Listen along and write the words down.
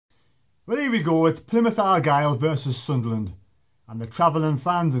Well, here we go. It's Plymouth Argyle versus Sunderland. And the travelling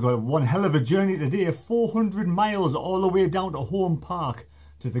fans have got one hell of a journey today. 400 miles all the way down to Home Park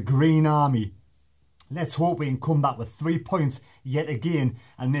to the Green Army. Let's hope we can come back with 3 points yet again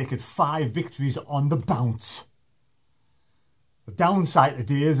and make it 5 victories on the bounce. The downside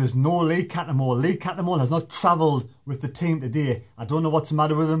today is there's no Lee Cattermole. Lee Cattermole has not travelled with the team today. I don't know what's the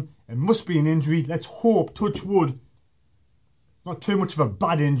matter with him. It must be an injury. Let's hope, touch wood, not too much of a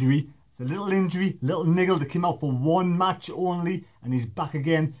bad injury. It's a little injury, little niggle that came out for one match only, and he's back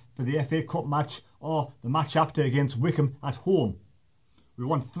again for the FA Cup match or the match after against Wycombe at home. We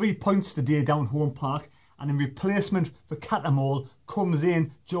won 3 points today down Home Park, and in replacement for Cattermole comes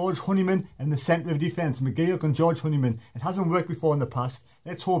in George Honeyman in the centre of defence. McGeoch and George Honeyman. It hasn't worked before in the past.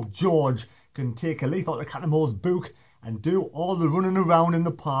 Let's hope George can take a leaf out of Cattermole's book and do all the running around in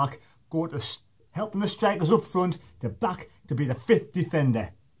the park, go to helping the strikers up front to back to be the 5th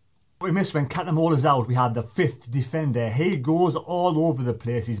defender. What we missed when Cattermole is out, we had the 5th defender. He goes all over the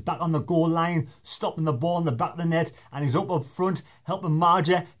place. He's back on the goal line, stopping the ball in the back of the net, and he's up front, helping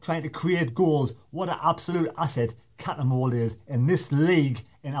Marja, trying to create goals. What an absolute asset Cattermole is in this league,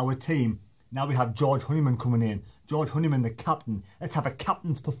 in our team. Now we have George Honeyman coming in. George Honeyman, the captain. Let's have a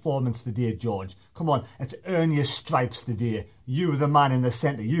captain's performance today, George. Come on, let's earn your stripes today. You, the man in the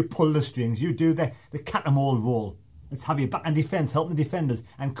centre, you pull the strings. You do the Cattermole role. Let's have you back in defence, helping the defenders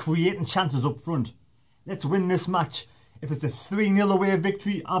and creating chances up front. Let's win this match. If it's a 3-0 away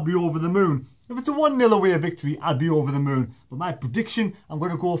victory, I'll be over the moon. If it's a 1-0 away victory, I'll be over the moon. But my prediction, I'm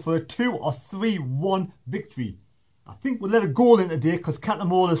going to go for a 2 or 3-1 victory. I think we'll let a goal in today because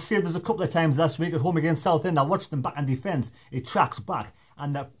Cattermole has saved us a couple of times last week at home against Southend. I watched them back in defence. He tracks back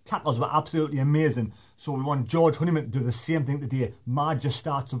and the tackles were absolutely amazing. So we want George Honeyman to do the same thing today. Marge just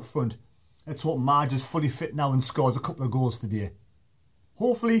starts up front. Let's hope Marge is fully fit now and scores a couple of goals today.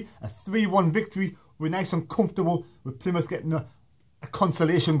 Hopefully a 3-1 victory. We're nice and comfortable with Plymouth getting a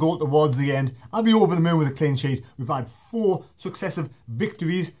consolation goal towards the end. I'll be over the moon with a clean sheet. We've had 4 successive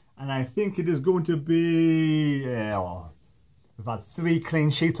victories and I think it is going to be... we've had 3 clean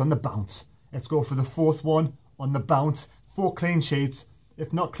sheets on the bounce. Let's go for the 4th one on the bounce. 4 clean sheets.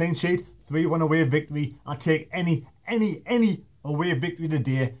 If not clean sheet, 3-1 away victory. I'll take any away victory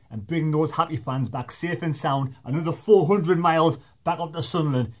today and bring those happy fans back safe and sound. Another 400 miles back up to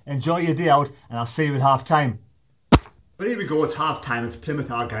Sunderland. Enjoy your day out and I'll see you at half time. But here we go, it's half time. It's Plymouth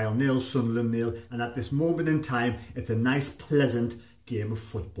Argyle 0, Sunderland 0, and at this moment in time it's a nice pleasant game of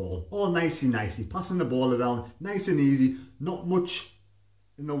football. All nicey passing the ball around, nice and easy, not much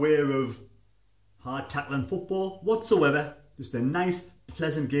in the way of hard tackling football whatsoever. Just a nice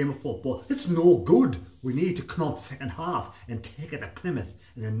pleasant game of football. It's no good. We need to come out second half and take it to Plymouth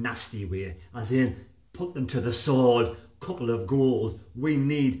in a nasty way, as in put them to the sword, couple of goals. We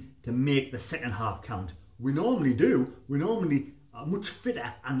need to make the second half count. We normally do. We normally are much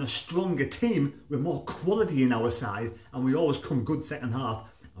fitter and a stronger team with more quality in our side, and we always come good second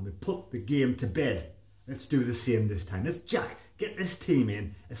half and we put the game to bed. Let's do the same this time. Let's get this team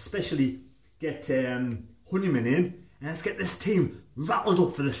in, especially get Honeyman in. And let's get this team rattled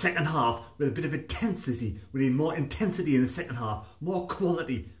up for the second half with a bit of intensity. We need more intensity in the second half, more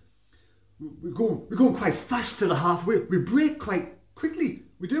quality. We're going quite fast to the halfway. We break quite quickly.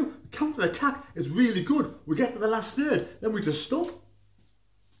 We do. The counter-attack is really good. We get to the last third, then we just stop,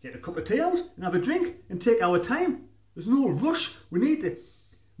 get a cup of tea out and have a drink and take our time. There's no rush. We need to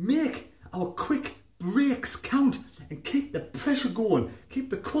make our quick breaks count and keep the pressure going,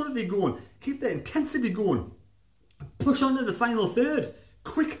 keep the quality going, keep the intensity going. Push on to the final third.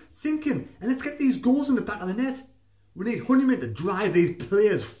 Quick thinking. And let's get these goals in the back of the net. We need Honeyman to drive these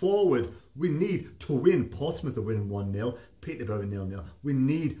players forward. We need to win. Portsmouth are winning 1-0. Peterborough 0-0. We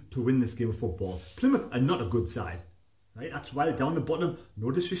need to win this game of football. Plymouth are not a good side. Right? That's why they're down the bottom. No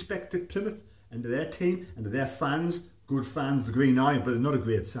disrespect to Plymouth and to their team and to their fans. Good fans, the Green Army, but they're not a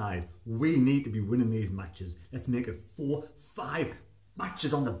great side. We need to be winning these matches. Let's make it 4, 5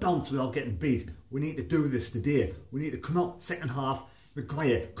 matches on the bounce without getting beat. We need to do this today. We need to come out second half,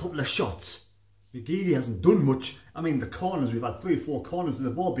 require a couple of shots. McGeady hasn't done much. I mean, the corners, we've had 3 or 4 corners and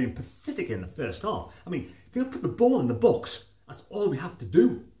they've all been pathetic in the first half. I mean, if you put the ball in the box, that's all we have to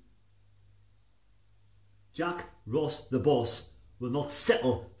do. Jack Ross, the boss, will not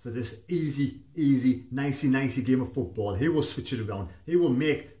settle for this easy, nicey game of football. He will switch it around. He will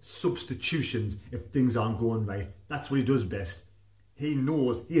make substitutions if things aren't going right. That's what he does best. He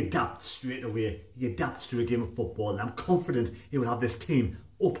knows, he adapts straight away. He adapts to a game of football, and I'm confident he will have this team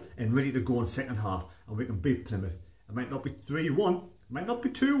up and ready to go in second half, and we can beat Plymouth. It might not be 3-1, it might not be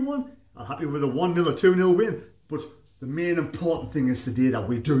 2-1. I'm happy with a 1-0 or 2-0 win, but The main important thing is today that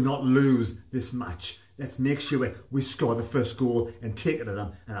we do not lose this match. Let's make sure we score the first goal and take it to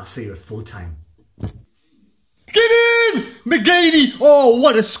them, and I'll see you at full time. Get in! McGeady! Oh,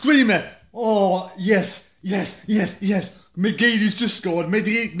 what a screamer! Oh, yes, yes, yes, yes. McGeady's just scored.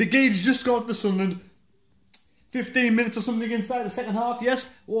 McGeady's just scored for Sunderland. 15 minutes or something inside the second half,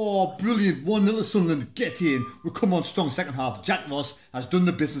 yes? Oh, brilliant. 1-0 to Sunderland. Get in. We'll come on strong second half. Jack Ross has done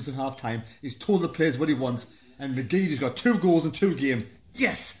the business at half time. He's told the players what he wants. And McGeady's got 2 goals in 2 games.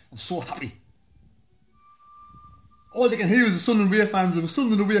 Yes! I'm so happy. All they can hear is the Sunderland away fans, and the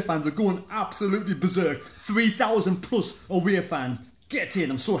Sunderland away fans are going absolutely berserk. 3,000 plus away fans. Get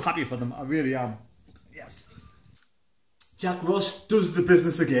in. I'm so happy for them. I really am. Yes. Jack Ross does the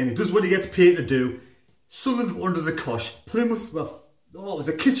business again. He does what he gets paid to do. Sunderland were under the cosh. Plymouth were, oh, it was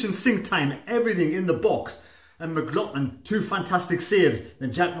a kitchen sink time. Everything in the box. And McLaughlin, 2 fantastic saves.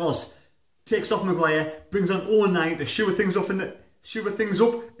 Then Jack Ross takes off Maguire, brings on 09 to shiver things up in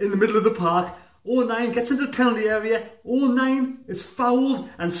the middle of the park. 09 gets into the penalty area. 09 is fouled,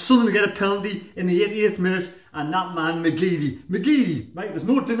 and Sunderland get a penalty in the 88th minute. And that man, McGeady, right? There's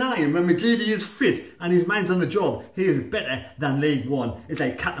no denying when McGeady is fit and his mind's on the job. He is better than League One. It's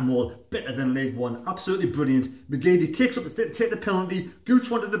like cat and ball, better than League One. Absolutely brilliant. McGeady takes up the penalty.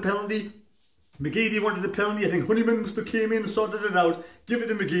 Gooch wanted the penalty. McGeady wanted the penalty. I think Honeyman must have came in and sorted it out. Give it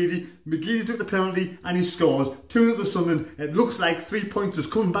to McGeady. McGeady took the penalty and he scores. 2-0 to Sunderland. It looks like 3 points is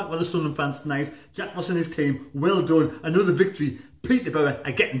coming back with the Sunderland fans tonight. Jack Ross and his team, well done. Another victory. Peterborough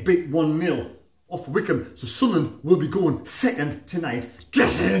are getting beat 1-0 off Wickham. So Sunderland will be going second tonight.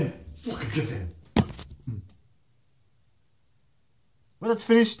 Get in! Fucking get in. Well, it's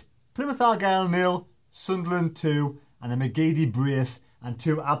finished. Plymouth Argyle 0, Sunderland 2, and a McGeady brace. And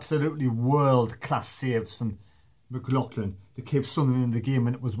 2 absolutely world-class saves from McLaughlin to keep Sunderland in the game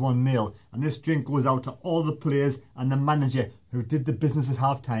when it was 1-0. And this drink goes out to all the players and the manager who did the business at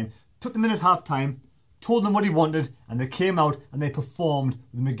half-time. Took them in at half-time, told them what he wanted, and they came out and they performed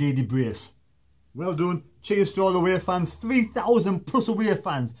with the McGeady brace. Well done. Cheers to all the away fans. 3,000 plus away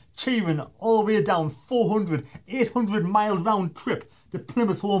fans cheering all the way down 400, 800 mile round trip to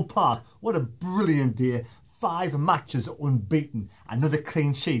Plymouth Home Park. What a brilliant day. 5 matches unbeaten. Another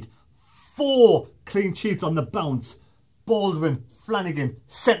clean sheet. 4 clean sheets on the bounce. Baldwin, Flanagan,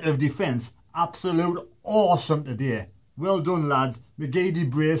 centre of defence. Absolute awesome today. Well done, lads. McGeady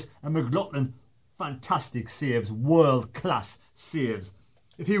brace and McLaughlin. Fantastic saves. World class saves.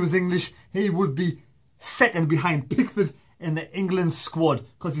 If he was English, he would be second behind Pickford in the England squad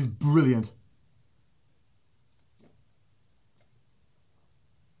because he's brilliant.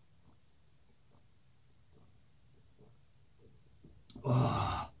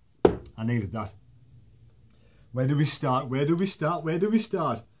 Oh, I needed that. Where do we start? Where do we start? Where do we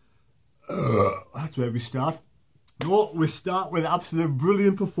start? That's where we start. No, we start with absolute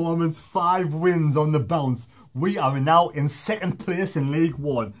brilliant performance. 5 wins on the bounce. We are now in second place in League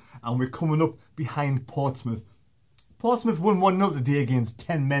One, and we're coming up behind Portsmouth. Portsmouth won 1-0 today against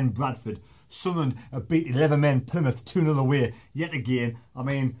 10 men Bradford. Sunderland beat 11 men Plymouth 2-0 away. Yet again, I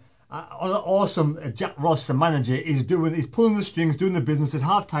mean, awesome. Jack Ross, the manager, he's pulling the strings, doing the business at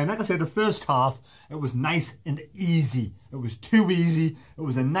half time. Like I said, the first half, it was nice and easy. It was too easy. It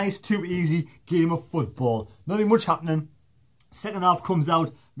was a nice, too easy game of football. Nothing much happening. Second half comes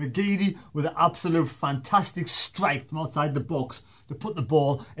out. McGeady with an absolute fantastic strike from outside the box to put the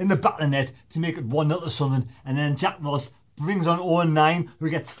ball in the back of the net to make it 1-0 to Sunderland. And then Jack Ross brings on 09, who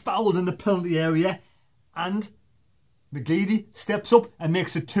gets fouled in the penalty area. And McGeady steps up and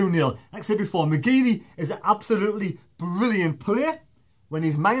makes it 2-0. Like I said before, McGeady is an absolutely brilliant player. When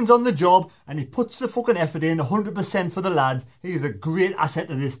his mind's on the job and he puts the fucking effort in 100% for the lads, he is a great asset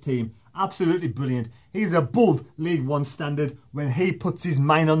to this team. Absolutely brilliant. He's above League One standard when he puts his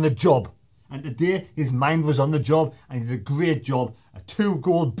mind on the job. And today, his mind was on the job and he did a great job. A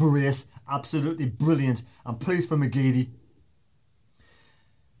 2-goal brace. Absolutely brilliant. I'm pleased for McGeady.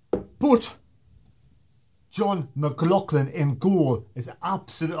 But Jon McLaughlin in goal is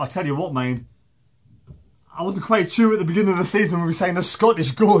absolute. I'll tell you what, mind. I wasn't quite sure at the beginning of the season when we signed a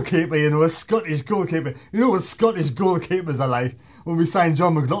Scottish goalkeeper, a Scottish goalkeeper. You know what Scottish goalkeepers are like when we signed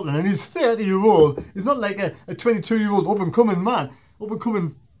Jon McLaughlin, and he's 30-year-old. He's not like a 22-year-old up-and-coming man,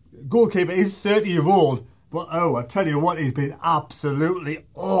 up-and-coming goalkeeper. He's 30-year-old. But oh, I tell you what, he's been absolutely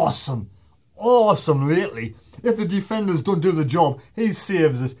awesome. Awesome lately. If the defenders don't do the job, he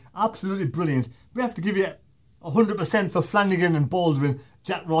saves us. Absolutely brilliant. We have to give you 100% for Flanagan and Baldwin.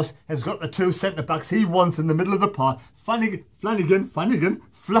 Jack Ross has got the 2 centre-backs he wants in the middle of the park. Flanagan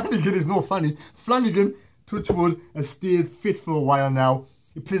is no funny. Flanagan, touch wood, has stayed fit for a while now.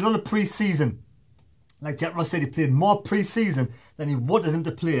 He played a lot of pre-season. Like Jack Ross said, he played more pre-season than he wanted him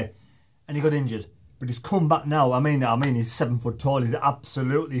to play, and he got injured. But he's come back now. I mean, he's 7 foot tall. He's an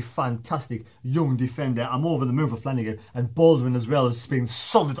absolutely fantastic young defender. I'm over the moon for Flanagan, and Baldwin as well has been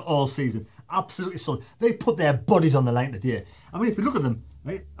solid all season. Absolutely solid. They put their bodies on the line today. I mean, if you look at them,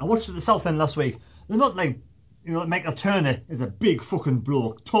 right? I watched at the South End last week. They're not like, you know, Michael Turner is a big fucking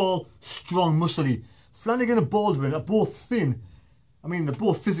bloke, tall, strong, muscly. Flanagan and Baldwin are both thin. I mean, they're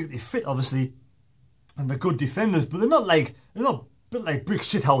both physically fit, obviously, and they're good defenders, but they're not built like brick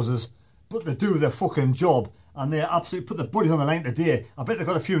shithouses. But they do their fucking job, and they absolutely put their bodies on the line today. I bet they've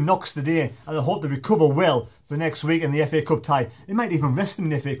got a few knocks today, and I hope they recover well for next week in the FA Cup tie. They might even rest them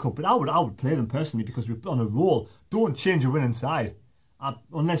in the FA Cup, but I would play them personally because we're on a roll. Don't change your winning side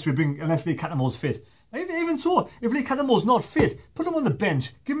unless Lee Cattermole's fit. Even so, if Lee Cattermole's not fit, put him on the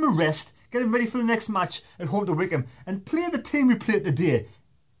bench, give him a rest, get him ready for the next match at home to Wickham, and play the team we played today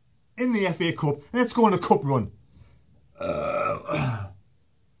in the FA Cup, and let's go on a cup run.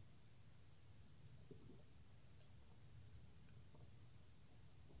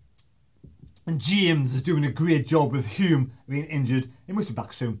 And James is doing a great job with Hume being injured. He must be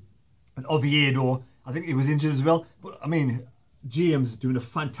back soon. And Oviedo, I think he was injured as well. But, I mean, James is doing a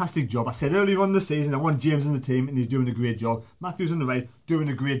fantastic job. I said earlier on in the season I want James in the team, and he's doing a great job. Matthews on the right, doing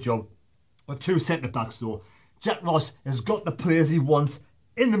a great job. Our 2 centre-backs, though. Jack Ross has got the players he wants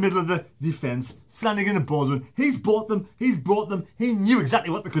in the middle of the defence. Flanagan and Baldwin, he's bought them, he's brought them. He knew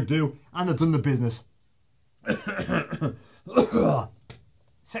exactly what they could do, and they've done the business.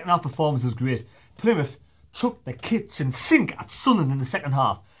 Second half performance was great. Plymouth took the kitchen sink at Sunderland in the second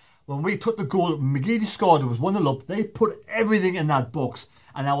half. When we took the goal, McGeady scored, it was 1-0 up. They put everything in that box,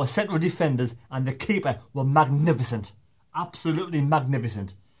 and our central defenders and the keeper were magnificent. Absolutely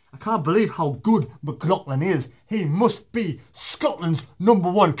magnificent. I can't believe how good McLaughlin is. He must be Scotland's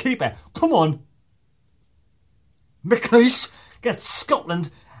 #1 keeper. Come on. McLeish gets Scotland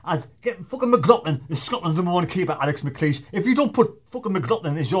as get fucking McLaughlin is Scotland's #1 keeper, Alex McLeish. If you don't put fucking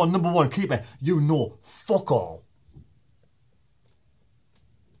McLaughlin as your #1 keeper, you know fuck all.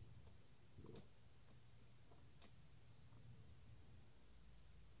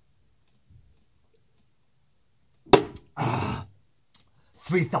 Ah,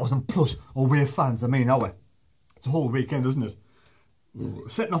 3,000 plus away fans. I mean, it's a whole weekend, isn't it?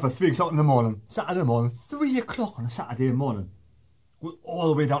 Setting off at 3 o'clock in the morning, Saturday morning, 3 o'clock on a Saturday morning. Go all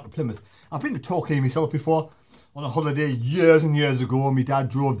the way down to Plymouth. I've been to Torquay myself before on a holiday years and years ago. My dad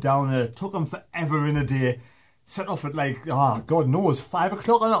drove down and it took him forever in a day. Set off at like, God knows, 5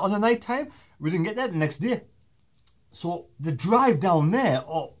 o'clock on the night time. We didn't get there the next day. So the drive down there,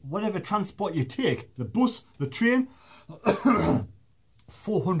 or whatever transport you take, the bus, the train,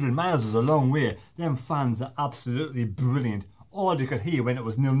 400 miles is a long way. Them fans are absolutely brilliant. All you could hear when it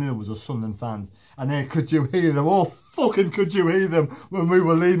was 0-0 was the Sunderland fans. And then could you hear them? Oh, fucking could you hear them when we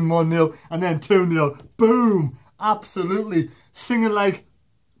were leading 1-0 and then 2-0. Boom! Absolutely. Singing like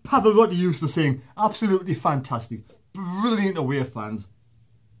Pavarotti used to sing. Absolutely fantastic. Brilliant away fans.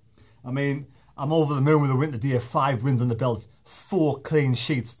 I mean, I'm over the moon with a win today. 5 wins on the belt. 4 clean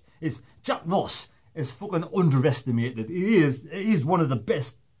sheets. It's Jack Ross is fucking underestimated. He's one of the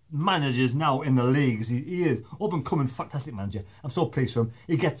best managers now in the leagues. He is up and coming, fantastic manager. I'm so pleased for him.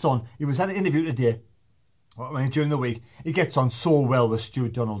 He gets on. He was at an interview today, during the week. He gets on so well with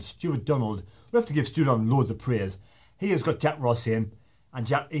Stuart Donald. Stuart Donald, we have to give Stuart Donald loads of praise. He has got Jack Ross in, and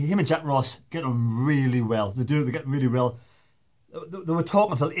him and Jack Ross get on really well. They get really well. They were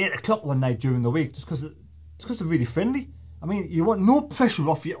talking until 8 o'clock one night during the week, just because they're really friendly. I mean, you want no pressure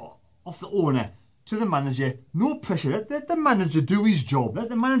off the owner to the manager. No pressure. Let the manager do his job. Let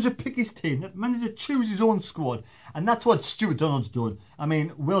the manager pick his team. Let the manager choose his own squad. And that's what Stuart Donald's done. I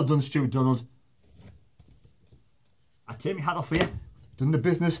mean, well done, Stuart Donald. I take my hat off for you. Done the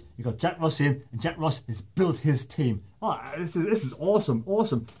business. You got Jack Ross in, and Jack Ross has built his team. Oh, this is awesome,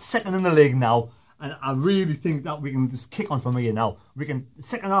 awesome. Second in the league now, and I really think that we can just kick on from here now. We can,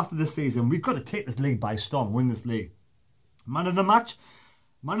 second half of the season, we've got to take this league by storm, win this league. Man of the match.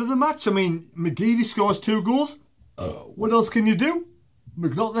 Man of the match, I mean, McGeady scores 2 goals. What else can you do?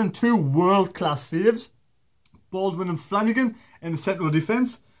 McLaughlin, 2 world-class saves. Baldwin and Flanagan in the central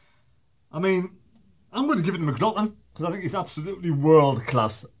defence. I mean, I'm going to give it to McLaughlin because I think he's absolutely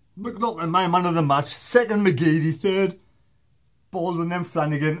world-class. McLaughlin, my man of the match. Second, McGeady. Third, Baldwin, then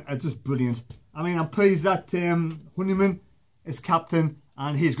Flanagan. Just brilliant. I mean, I'm pleased that Honeyman is captain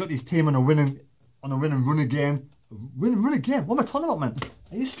and he's got his team on a winning run again. Win and run again? What am I talking about, man?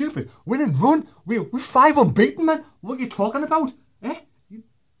 Are you stupid? Win and run? We're 5 unbeaten, man. What are you talking about? Eh?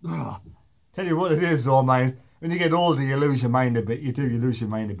 Tell you what it is, though, man. When you get older, you lose your mind a bit. You lose your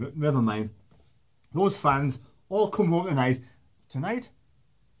mind a bit. Never mind. Those fans all come home tonight,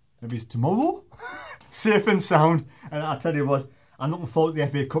 maybe it's tomorrow, safe and sound. And I tell you what, I'm looking forward to the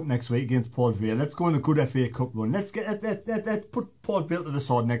FA Cup next week against Port Vale. Let's go on a good FA Cup run. Let's put Port Vale to the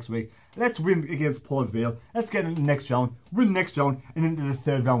sword next week. Let's win against Port Vale. Let's get into the next round, win next round, and into the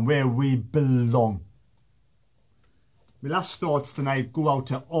third round where we belong. My last thoughts tonight go out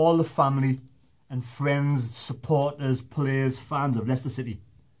to all the family and friends, supporters, players, fans of Leicester City.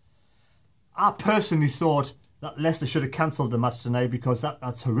 I personally thought that Leicester should have cancelled the match tonight because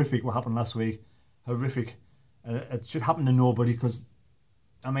that's horrific what happened last week. Horrific. It should happen to nobody because,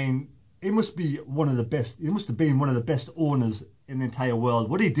 I mean, he must be one of the best. He must have been one of the best owners in the entire world.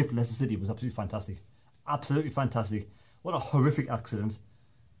 What he did for Leicester City was absolutely fantastic. Absolutely fantastic. What a horrific accident.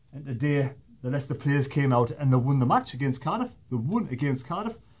 And today, the Leicester players came out and they won the match against Cardiff. They won against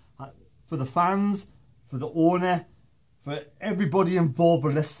Cardiff. For the fans, for the owner, for everybody involved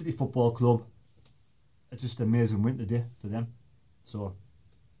with Leicester City Football Club. It's just an amazing win today for them. So,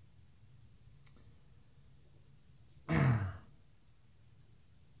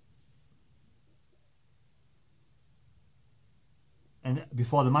 and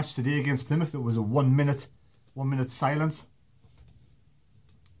before the match today against Plymouth, it was a 1 minute silence.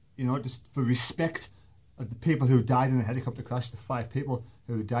 You know, just for respect of the people who died in the helicopter crash, the five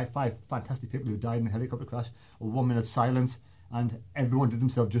fantastic people who died in the helicopter crash, a 1 minute silence, and everyone did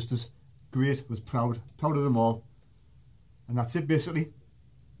themselves justice. Great, was proud of them all. And that's it basically.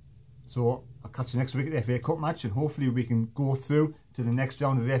 So I'll catch you next week at the FA Cup match, and hopefully we can go through to the next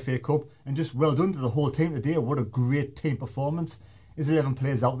round of the FA Cup. And just well done to the whole team today. What a great team performance. There's 11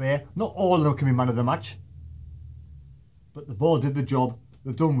 players out there. Not all of them can be man of the match, but they've all did the job.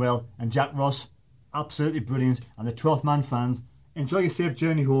 They've done well. And Jack Ross, absolutely brilliant. And the 12th man fans, enjoy your safe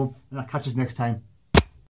journey home, and I'll catch us next time.